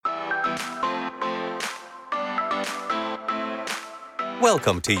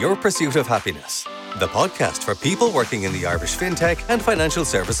Welcome to Your Pursuit of Happiness, the podcast for people working in the Irish fintech and financial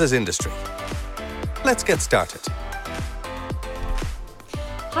services industry. Let's get started.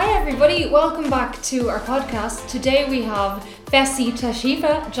 Hi everybody, welcome back to our podcast. Today we have Vessi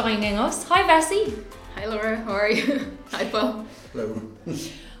Tashifa joining us. Hi Vessi. Hi Laura, how are you? Hi Paul. Hello.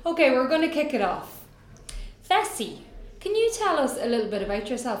 Okay, we're going to kick it off. Vessi, can you tell us a little bit about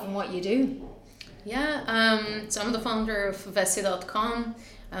yourself and what you do? Yeah, so I'm the founder of Vessi.com.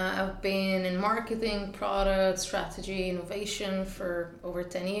 I've been in marketing, product, strategy, innovation for over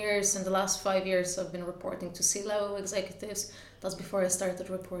 10 years. In the last 5 years, I've been reporting to C-level executives. That's before I started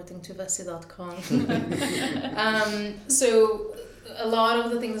reporting to Vessi.com. So a lot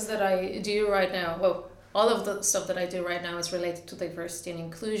of the things that I do right now, well, all of the stuff that I do right now is related to diversity and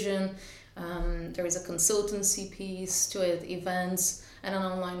inclusion. There is a consultancy piece to it, events, and an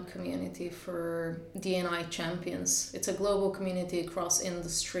online community for D&I champions. It's a global community across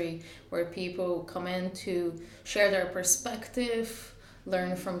industry where people come in to share their perspective,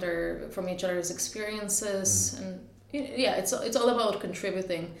 learn from each other's experiences, and yeah, it's all about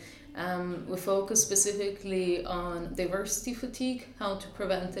contributing. We focus specifically on diversity fatigue, how to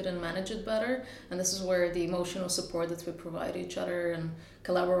prevent it and manage it better, and this is where the emotional support that we provide each other and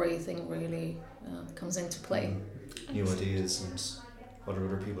collaborating really comes into play. New ideas and what are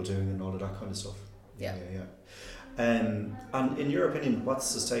other people doing and all of that kind of stuff. Yeah. And in your opinion,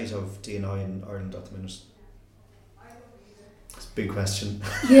 what's the state of D&I in Ireland at the minute? It's a big question.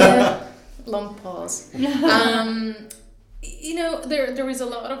 Yeah, long pause. There is a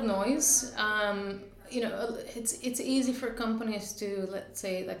lot of noise. It's easy for companies to, let's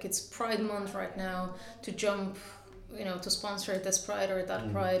say, like it's Pride Month right now, to jump, to sponsor this Pride or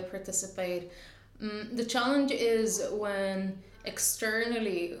that Pride, participate. The challenge is when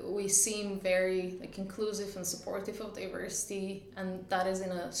externally we seem very inclusive and supportive of diversity, and that is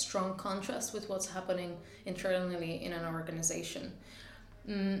in a strong contrast with what's happening internally in an organization.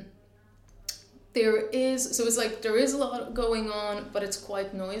 There is a lot going on, but it's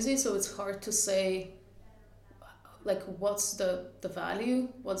quite noisy, so it's hard to say what's the value,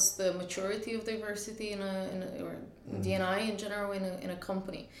 what's the maturity of diversity or D&I in general in a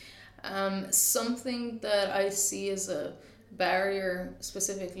company. Something that I see as a barrier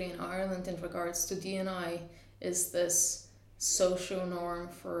specifically in Ireland in regards to D&I is this social norm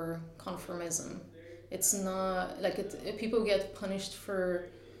for conformism. It's not people get punished for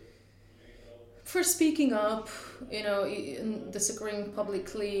speaking up, disagreeing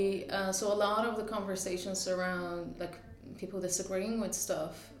publicly. So a lot of the conversations around people disagreeing with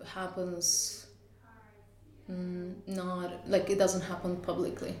stuff happens it doesn't happen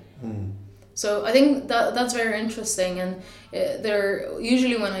publicly. So I think that's very interesting, and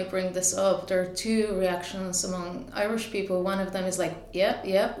usually when I bring this up, there are two reactions among Irish people. One of them is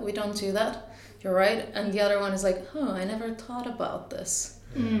yeah, we don't do that, you're right, and the other one is I never thought about this.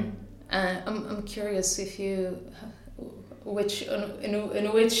 I'm curious if you,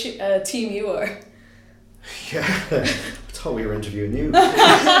 in which team you are. Yeah, I thought we were interviewing you.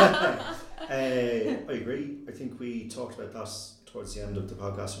 I agree. I think we talked about that towards the end of the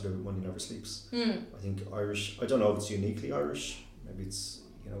podcast with Money Never Sleeps. I think Irish, I don't know if it's uniquely Irish, maybe it's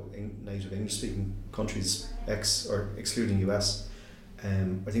native English speaking countries excluding US.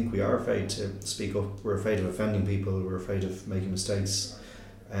 I think we are afraid to speak up. We're afraid of offending people. We're afraid of making mistakes.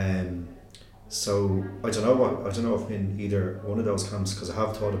 So I don't know if I'm in either one of those camps, because I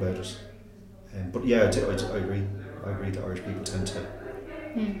have thought about it. But yeah, I agree. I agree that Irish people tend to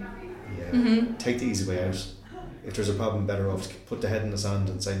take the easy way out. If there's a problem, better off to put the head in the sand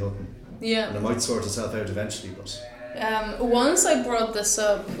and say nothing. Yeah. And it might sort itself out eventually, but... Once I brought this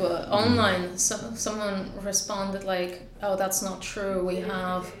up online, someone responded oh, that's not true. We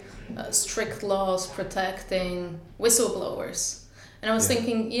have strict laws protecting whistleblowers. And I was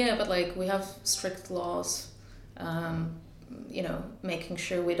thinking, but we have strict laws, making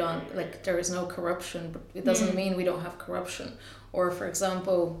sure we don't, there is no corruption, but it doesn't mean we don't have corruption. Or, for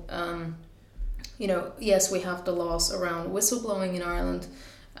example, yes, we have the laws around whistleblowing in Ireland,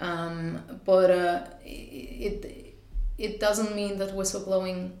 but it doesn't mean that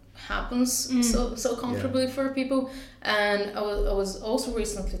whistleblowing happens so comfortably for people. And I was also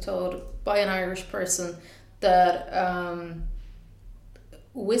recently told by an Irish person that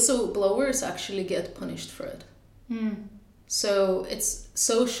whistleblowers actually get punished for it. So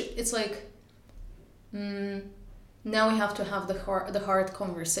now we have to have the hard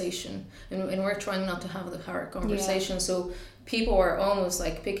conversation, and we're trying not to have the hard conversation. So people are almost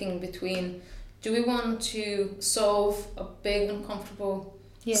picking between, do we want to solve a big uncomfortable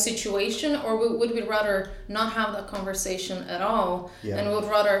situation, or would we rather not have that conversation at all and would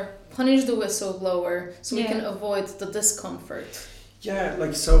rather punish the whistleblower so we can avoid the discomfort? Yeah,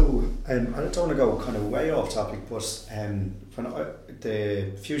 like so, I don't want to go kind of way off topic, but when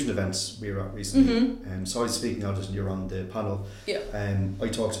the Fusion events we were at recently, so I was speaking out and you're on the panel. I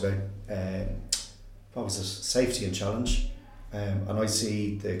talked about what was it, safety and challenge, and I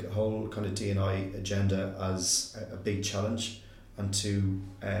see the whole kind of D&I agenda as a big challenge, and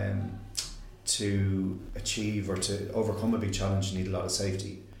to achieve or to overcome a big challenge you need a lot of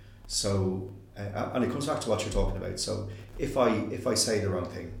safety. So and it comes back to what you're talking about. So if I say the wrong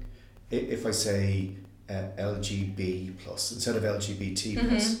thing, if I say LGB plus instead of LGBT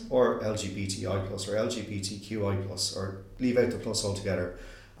plus or LGBTI plus or LGBTQI plus, or leave out the plus altogether,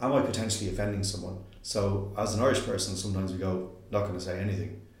 am I potentially offending someone? So as an Irish person, sometimes we go, not going to say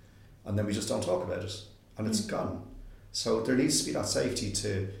anything, and then we just don't talk about it, and it's gone. So there needs to be that safety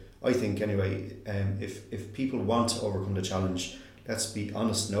to, I think anyway, if people want to overcome the challenge, let's be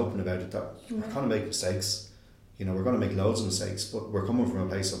honest and open about it, that we're going to make mistakes. You know, we're going to make loads of mistakes, but we're coming from a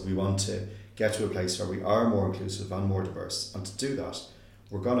place of we want to get to a place where we are more inclusive and more diverse. And to do that,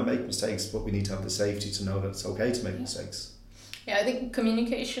 we're going to make mistakes, but we need to have the safety to know that it's okay to make mistakes. Yeah, I think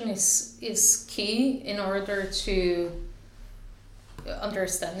communication is key in order to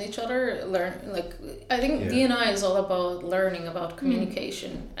understand each other, learn. Like, I think D&I is all about learning about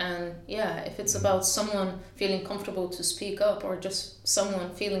communication, and if it's about someone feeling comfortable to speak up, or just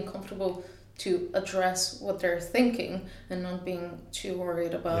someone feeling comfortable to address what they're thinking and not being too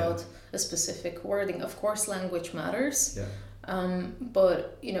worried about a specific wording. Of course, language matters,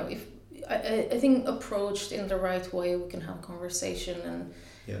 but you know, if I think approached in the right way, we can have a conversation, and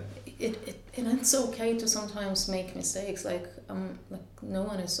it's okay to sometimes make mistakes. Like no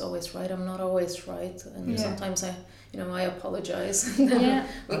one is always right. I'm not always right, and sometimes I apologize, and then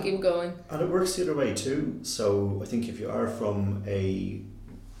we keep going. And it works the other way too. So I think if you are from a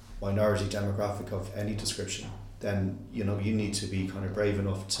minority demographic of any description, then you need to be kind of brave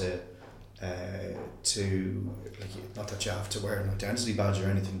enough to like, not that you have to wear an identity badge or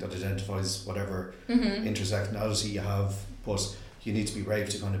anything that identifies whatever intersectionality you have, but you need to be brave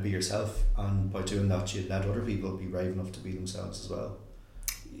to kind of be yourself, and by doing that you let other people be brave enough to be themselves as well.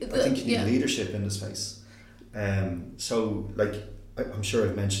 I think you need leadership in the space. So like I'm sure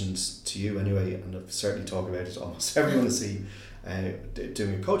I've mentioned to you anyway, and I've certainly talked about it almost everyone I see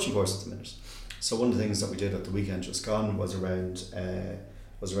doing a coaching course at the minute. So one of the things that we did at the weekend just gone was around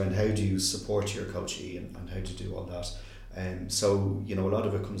how do you support your coachee and how to do all that. So a lot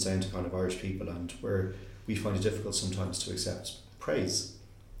of it comes down to kind of Irish people, and where we find it difficult sometimes to accept praise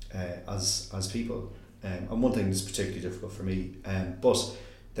as people. And one thing that's particularly difficult for me, but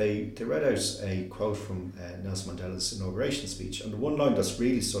they read out a quote from Nelson Mandela's inauguration speech, and the one line that's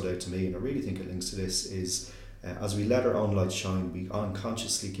really stood out to me, and I really think it links to this, is as we let our own light shine, we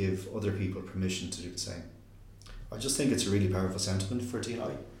unconsciously give other people permission to do the same. I just think it's a really powerful sentiment for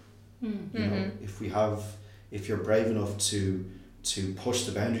D&I. If you're brave enough to push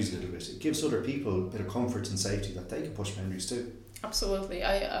the boundaries a little bit, it gives other people a bit of comfort and safety that they can push boundaries too. Absolutely.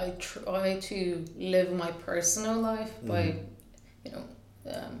 I try to live my personal life by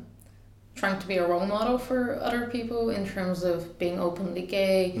trying to be a role model for other people in terms of being openly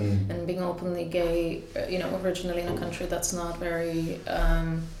gay, and being openly gay, originally in a country that's not very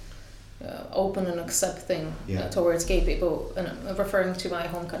open and accepting towards gay people, and I'm referring to my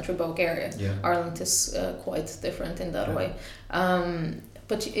home country, Bulgaria. Ireland is quite different in that way.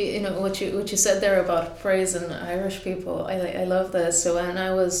 But what you said there about praise and Irish people, I love this. So when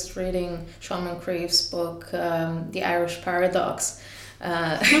I was reading Sean Moncrief's book, The Irish Paradox,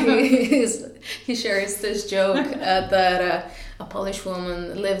 he shares this joke that a Polish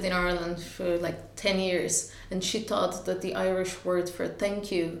woman lived in Ireland for like 10 years, and she thought that the Irish word for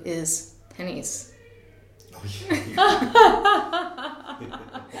thank you is pennies.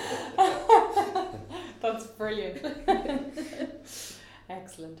 That's brilliant.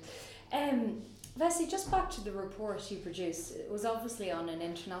 Excellent. Vesey, just back to the report you produced. It was obviously on an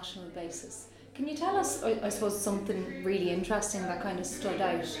international basis. Can you tell us, I suppose, something really interesting that kind of stood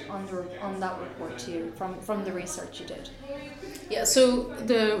out on that report to you from the research you did? Yeah, so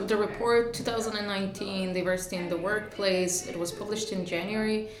the report 2019, Diversity in the Workplace, it was published in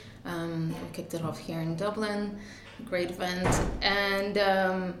January. We kicked it off here in Dublin, great event, and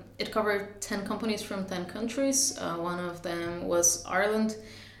it covered 10 companies from 10 countries. One of them was Ireland.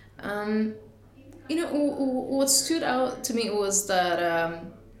 What stood out to me was that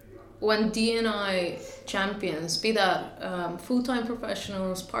when D&I champions, be that full-time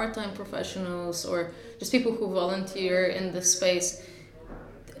professionals, part-time professionals, or just people who volunteer in this space,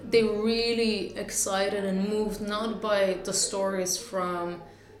 they really excited and moved not by the stories from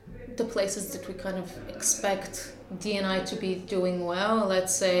the places that we kind of expect D&I to be doing well,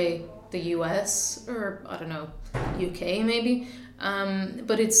 let's say the US or I don't know, UK maybe,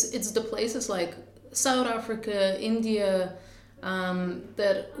 but it's the places like South Africa, India,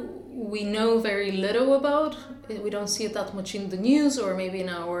 that we know very little about. We don't see it that much in the news or maybe in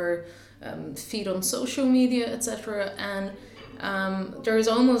our feed on social media, etc. And there is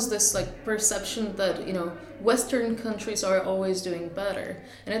almost this like perception that, you know, Western countries are always doing better.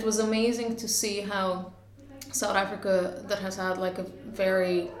 And it was amazing to see how South Africa, that has had like a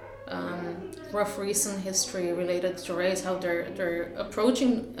very rough recent history related to race, how they're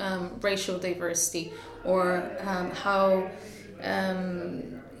approaching racial diversity, or how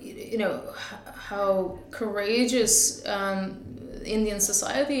you know, how courageous Indian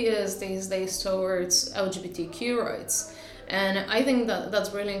society is these days towards LGBTQ rights. And I think that that's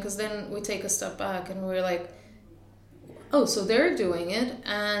brilliant, because then we take a step back and we're like, oh, so they're doing it,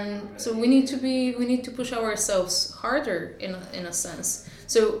 and so we need to push ourselves harder in a sense.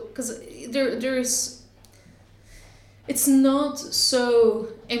 So because there's, it's not so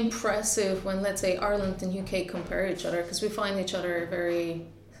impressive when, let's say, Ireland and UK compare each other, because we find each other very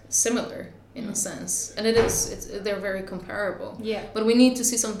similar in a sense, and they're very comparable. Yeah. But we need to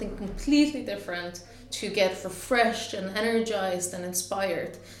see something completely different to get refreshed and energized and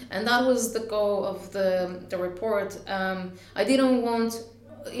inspired. And that was the goal of the report. I didn't want,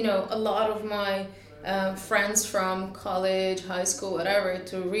 you know, a lot of my friends from college, high school, whatever,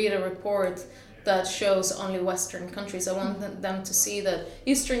 to read a report that shows only Western countries. I want them to see that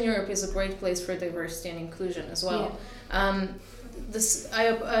Eastern Europe is a great place for diversity and inclusion as well. Yeah.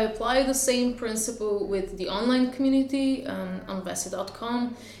 I apply the same principle with the online community on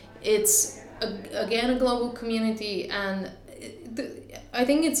Vessi.com. It's again a global community, and I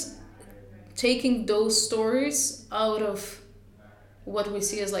think it's taking those stories out of what we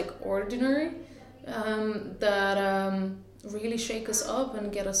see as like ordinary, that really shake us up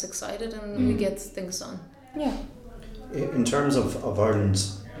and get us excited, and we get things done. Yeah. In terms of Ireland,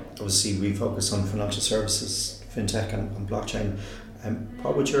 obviously we focus on financial services, fintech and blockchain.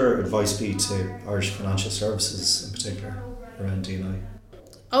 What would your advice be to Irish financial services in particular around D&I?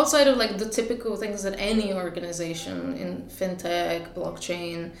 Outside of like the typical things that any organization in fintech,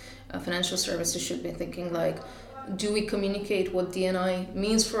 blockchain, financial services should be thinking, like, do we communicate what D&I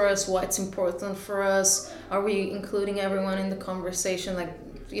means for us, why it's important for us? Are we including everyone in the conversation? Like,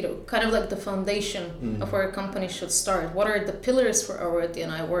 you know, kind of like the foundation of where a company should start. What are the pillars for our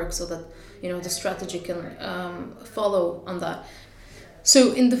D&I work, so that, you know, the strategy can follow on that?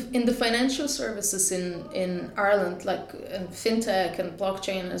 So in the financial services in Ireland, like fintech and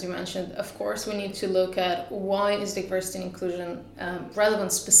blockchain, as you mentioned, of course we need to look at why is diversity and inclusion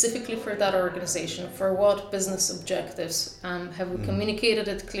relevant specifically for that organization, for what business objectives, have we communicated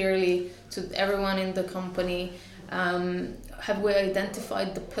it clearly to everyone in the company, have we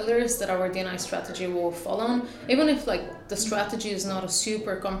identified the pillars that our D&I strategy will fall on, even if like the strategy is not a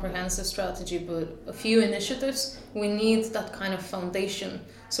super comprehensive strategy, but a few initiatives, we need that kind of foundation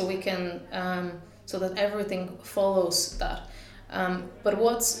so we can so that everything follows that. But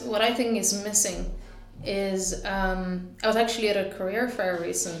what I think is missing is I was actually at a career fair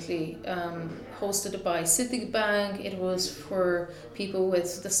recently, hosted by Citibank. It was for people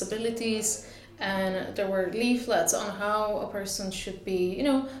with disabilities. And there were leaflets on how a person should be, you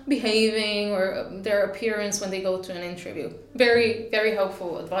know, behaving, or their appearance when they go to an interview. Very, very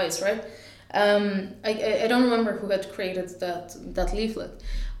helpful advice, right? I don't remember who had created that leaflet.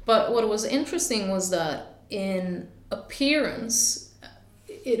 But what was interesting was that in appearance,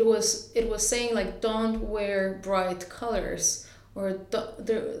 it was saying like, don't wear bright colors, or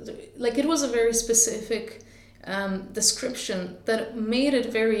like it was a very specific description that made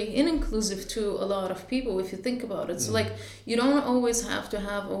it very inclusive to a lot of people, if you think about it. So like, you don't always have to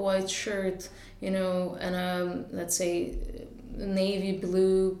have a white shirt, you know, and let's say navy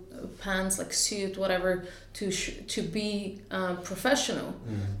blue pants, like suit, whatever, to be professional.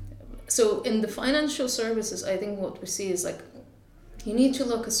 So in the financial services, I think what we see is like, you need to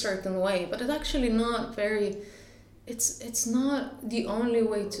look a certain way, but it's actually not very, it's not the only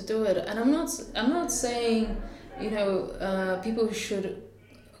way to do it. And I'm not saying, you know, people should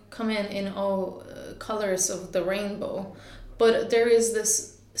come in all colors of the rainbow, but there is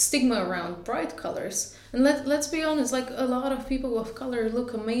this stigma around bright colors. And let's be honest, like a lot of people of color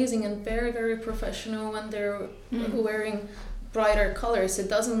look amazing and very, very professional when they're wearing brighter colors. It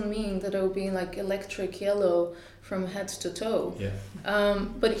doesn't mean that it'll be like electric yellow from head to toe. Yeah.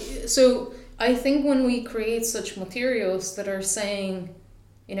 But so I think when we create such materials that are saying,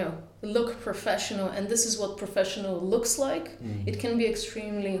 look professional, and this is what professional looks like, it can be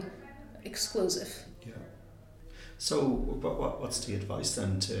extremely exclusive. Yeah. So what's the advice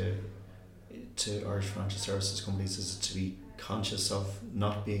then to Irish financial services companies? Is it to be conscious of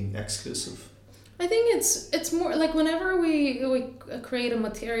not being exclusive? I think it's more like whenever we create a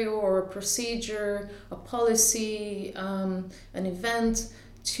material or a procedure, a policy, an event,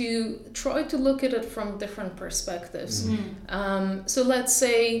 to try to look at it from different perspectives. So let's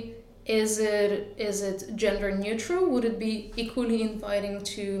say, is it gender neutral? Would it be equally inviting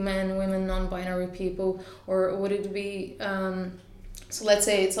to men, women, non-binary people, or would it be so let's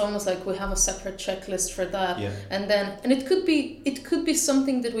say it's almost like we have a separate checklist for that, and it could be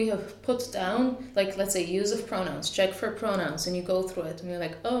something that we have put down, like let's say use of pronouns, check for pronouns, and you go through it and you're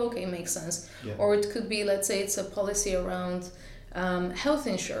like, oh, okay, makes sense. Or it could be, let's say it's a policy around health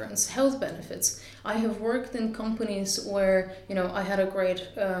insurance, health benefits. I have worked in companies where I had a great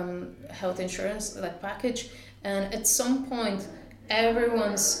health insurance package, and at some point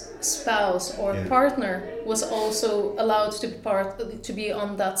everyone's spouse or partner was also allowed to be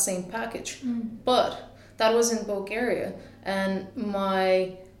on that same package. But that was in Bulgaria, and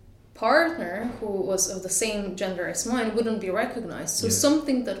my partner, who was of the same gender as mine, wouldn't be recognized. So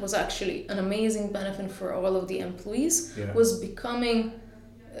something that was actually an amazing benefit for all of the employees was becoming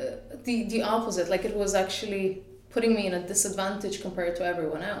the opposite. Like, it was actually putting me in a disadvantage compared to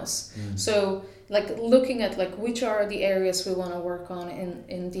everyone else. So looking at which are the areas we want to work on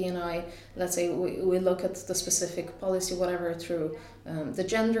in D&I, let's say we look at the specific policy, whatever, through the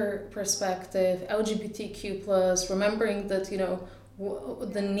gender perspective, LGBTQ+, remembering that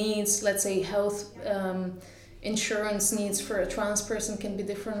the needs, let's say health insurance needs for a trans person can be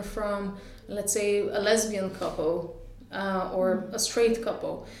different from, let's say, a lesbian couple or a straight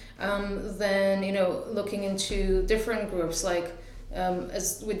couple. Then looking into different groups,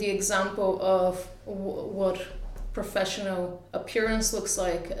 as with the example of what professional appearance looks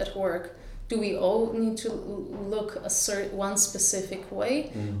like at work. Do we all need to look one specific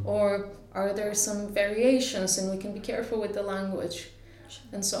way, or are there some variations, and we can be careful with the language,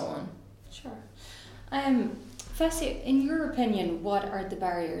 and so on? Sure. Firstly, in your opinion, what are the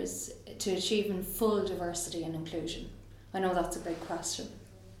barriers to achieving full diversity and inclusion? I know that's a big question.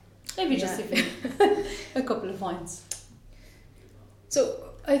 Maybe just even a couple of points.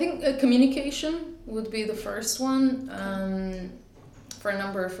 So I think communication would be the first one, for a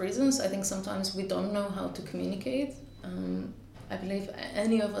number of reasons. I think sometimes we don't know how to communicate. I believe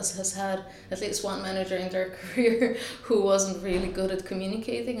any of us has had at least one manager in their career who wasn't really good at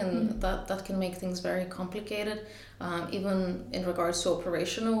communicating, and that can make things very complicated, even in regards to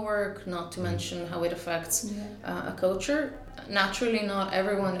operational work, not to mention how it affects a culture. Naturally, not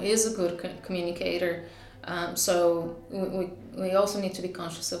everyone is a good communicator, so we also need to be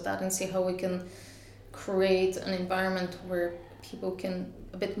conscious of that and see how we can create an environment where people can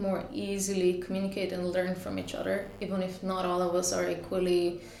a bit more easily communicate and learn from each other, even if not all of us are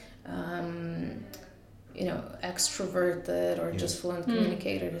equally extroverted or just fluent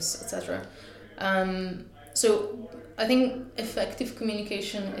communicators, etc. So I think effective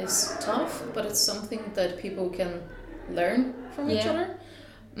communication is tough, but it's something that people can learn from each other.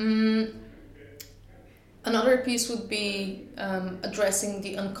 Another piece would be addressing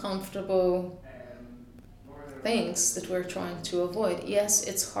the uncomfortable things that we're trying to avoid. Yes,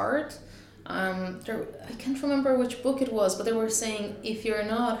 it's hard. I can't remember which book it was, but they were saying if you're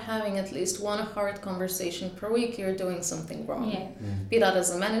not having at least one hard conversation per week, you're doing something wrong. Be that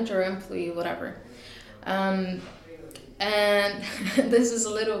as a manager, employee, whatever. And this is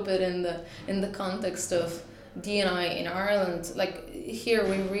a little bit in the context of D&I in Ireland. Like, here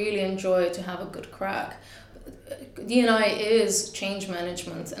we really enjoy to have a good crack. D&I is change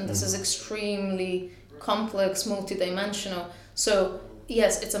management, and this is extremely complex, multidimensional. So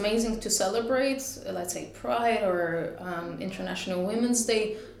yes, it's amazing to celebrate, let's say Pride or International Women's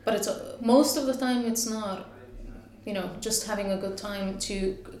Day, but it's most of the time it's not, just having a good time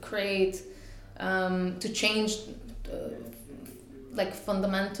to create, to change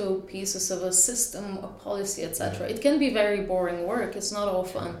fundamental pieces of a system, a policy, etc. It can be very boring work. It's not all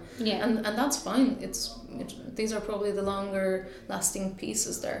fun, and that's fine. These are probably the longer lasting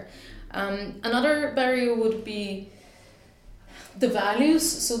pieces there. Another barrier would be the values.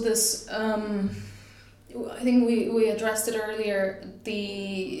 So this, I think we addressed it earlier,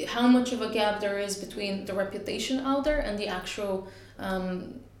 how much of a gap there is between the reputation out there and the actual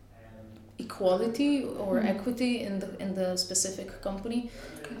equality or equity in the specific company.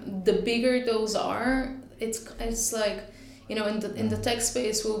 The bigger those are, it's like, in the tech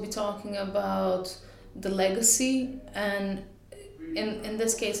space we'll be talking about the legacy, and in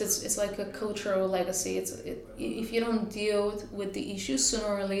this case, it's like a cultural legacy. If you don't deal with the issues, sooner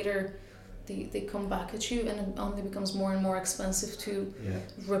or later, they come back at you, and it only becomes more and more expensive to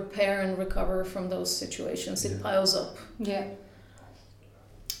repair and recover from those situations. It piles up. Yeah.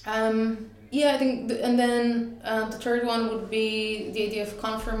 I think, and then the third one would be the idea of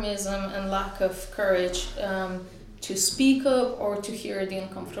conformism and lack of courage to speak up or to hear the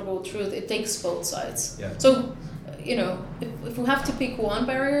uncomfortable truth. It takes both sides. Yeah. So, if we have to pick one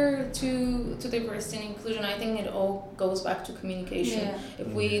barrier to diversity and inclusion, I think it all goes back to communication. Yeah. If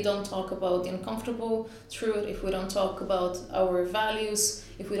we don't talk about the uncomfortable truth, if we don't talk about our values,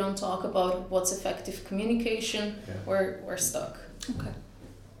 if we don't talk about what's effective communication, we're stuck. Okay.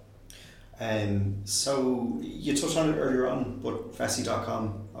 So you touched on it earlier on, but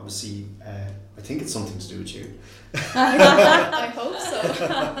Vessi.com, obviously, I think it's something to do with you. I hope so.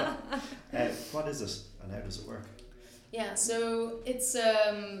 What is it, and how does it work? Yeah, so it's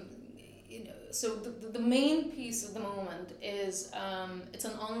so the main piece at the moment is it's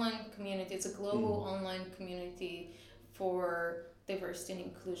an online community. It's a global online community for diversity and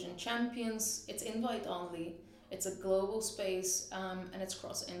inclusion champions. It's invite only. It's a global space, and it's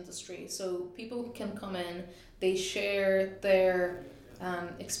cross industry. So people can come in, they share their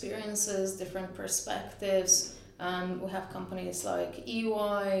experiences, different perspectives. We have companies like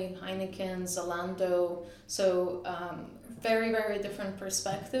EY, Heineken, Zalando. So very, very different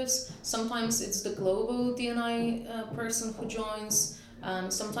perspectives. Sometimes it's the global D&I person who joins.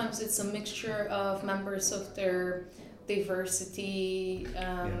 Sometimes it's a mixture of members of their diversity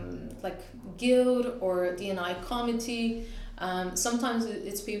like guild or D&I committee. Sometimes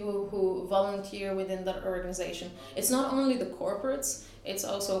it's people who volunteer within that organization. It's not only the corporates, it's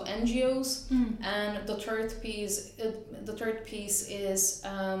also NGOs. And the third piece is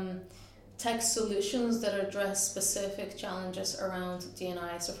tech solutions that address specific challenges around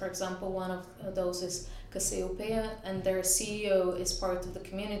D&I. So for example, one of those is Cassiopeia, and their CEO is part of the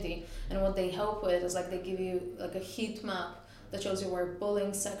community. And what they help with is they give you a heat map that shows you where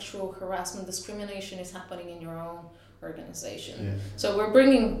bullying, sexual harassment, discrimination is happening in your own organization. Yeah. So we're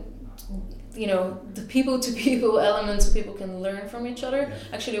bringing, the people-to-people element so people can learn from each other. Yeah.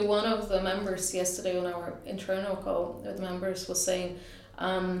 Actually, one of the members yesterday on our internal call with members was saying,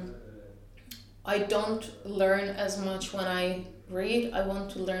 I don't learn as much when I read. I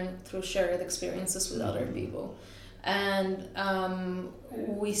want to learn through shared experiences with other people. And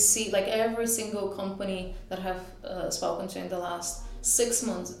we see every single company that I have spoken to in the last 6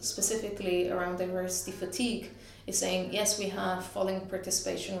 months, specifically around diversity fatigue, is saying, yes, we have falling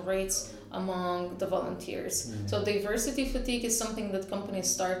participation rates among the volunteers. So diversity fatigue is something that companies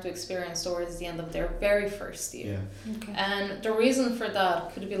start to experience towards the end of their very first year. Yeah. Okay. And the reason for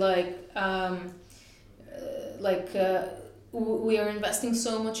that could be we are investing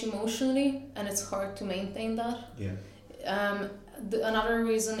so much emotionally, and it's hard to maintain that. Yeah. Another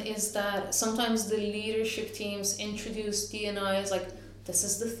reason is that sometimes the leadership teams introduce D&I as this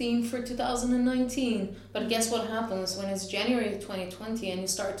is the theme for 2019. But guess what happens when it's January 2020 and you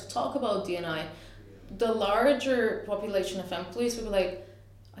start to talk about D&I? The larger population of employees will be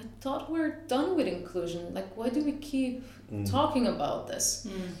I thought we're done with inclusion. Why do we keep talking about this?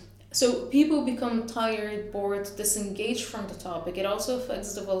 So people become tired, bored, disengaged from the topic. It also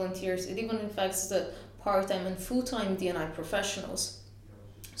affects the volunteers. It even affects the part-time and full-time D&I professionals.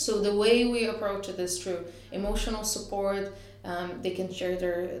 So the way we approach it is through emotional support. They can share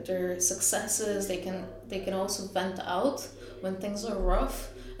their successes. They can also vent out when things are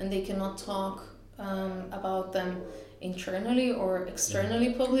rough, and they cannot talk about them internally or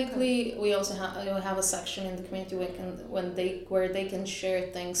externally publicly. We also have a section in the community where they can share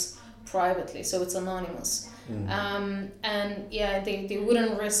things privately, so it's anonymous. They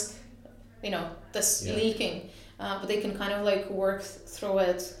wouldn't risk this leaking, but they can work through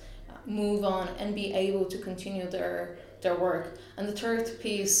it, move on, and be able to continue their work. And the third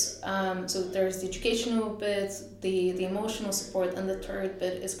piece, so there's the educational bit, the emotional support, and the third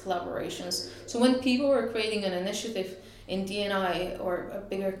bit is collaborations. So when people are creating an initiative in D&I or a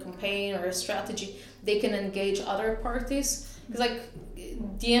bigger campaign or a strategy, they can engage other parties. Because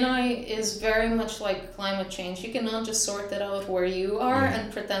D&I is very much like climate change. You cannot just sort it out where you are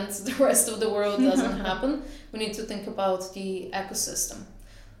and pretend the rest of the world doesn't happen. We need to think about the ecosystem.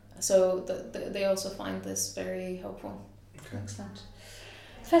 So they also find this very helpful. Okay. Excellent.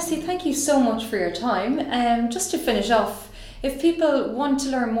 Vessi, thank you so much for your time. Just to finish off, if people want to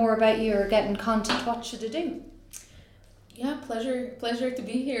learn more about you or get in contact, what should they do? Yeah, pleasure to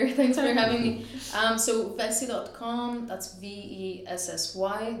be here. Thanks for having me. So Vessy.com, that's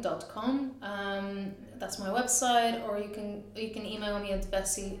VESSY.com. That's my website, or you can email me at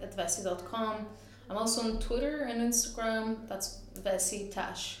Vessy@Vessy.com. I'm also on Twitter and Instagram. That's Vessy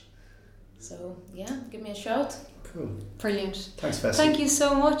Tash. So yeah, give me a shout. Cool. Brilliant. Thanks, Vessy. Thank you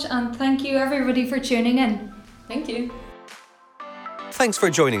so much, and thank you everybody for tuning in. Thank you. Thanks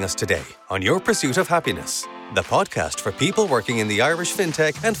for joining us today on Your Pursuit of Happiness, the podcast for people working in the Irish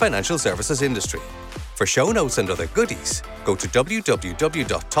fintech and financial services industry. For show notes and other goodies, go to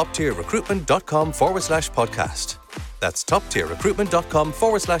www.toptierrecruitment.com/podcast. That's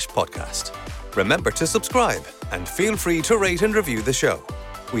toptierrecruitment.com/podcast. Remember to subscribe and feel free to rate and review the show.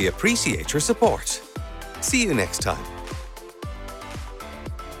 We appreciate your support. See you next time.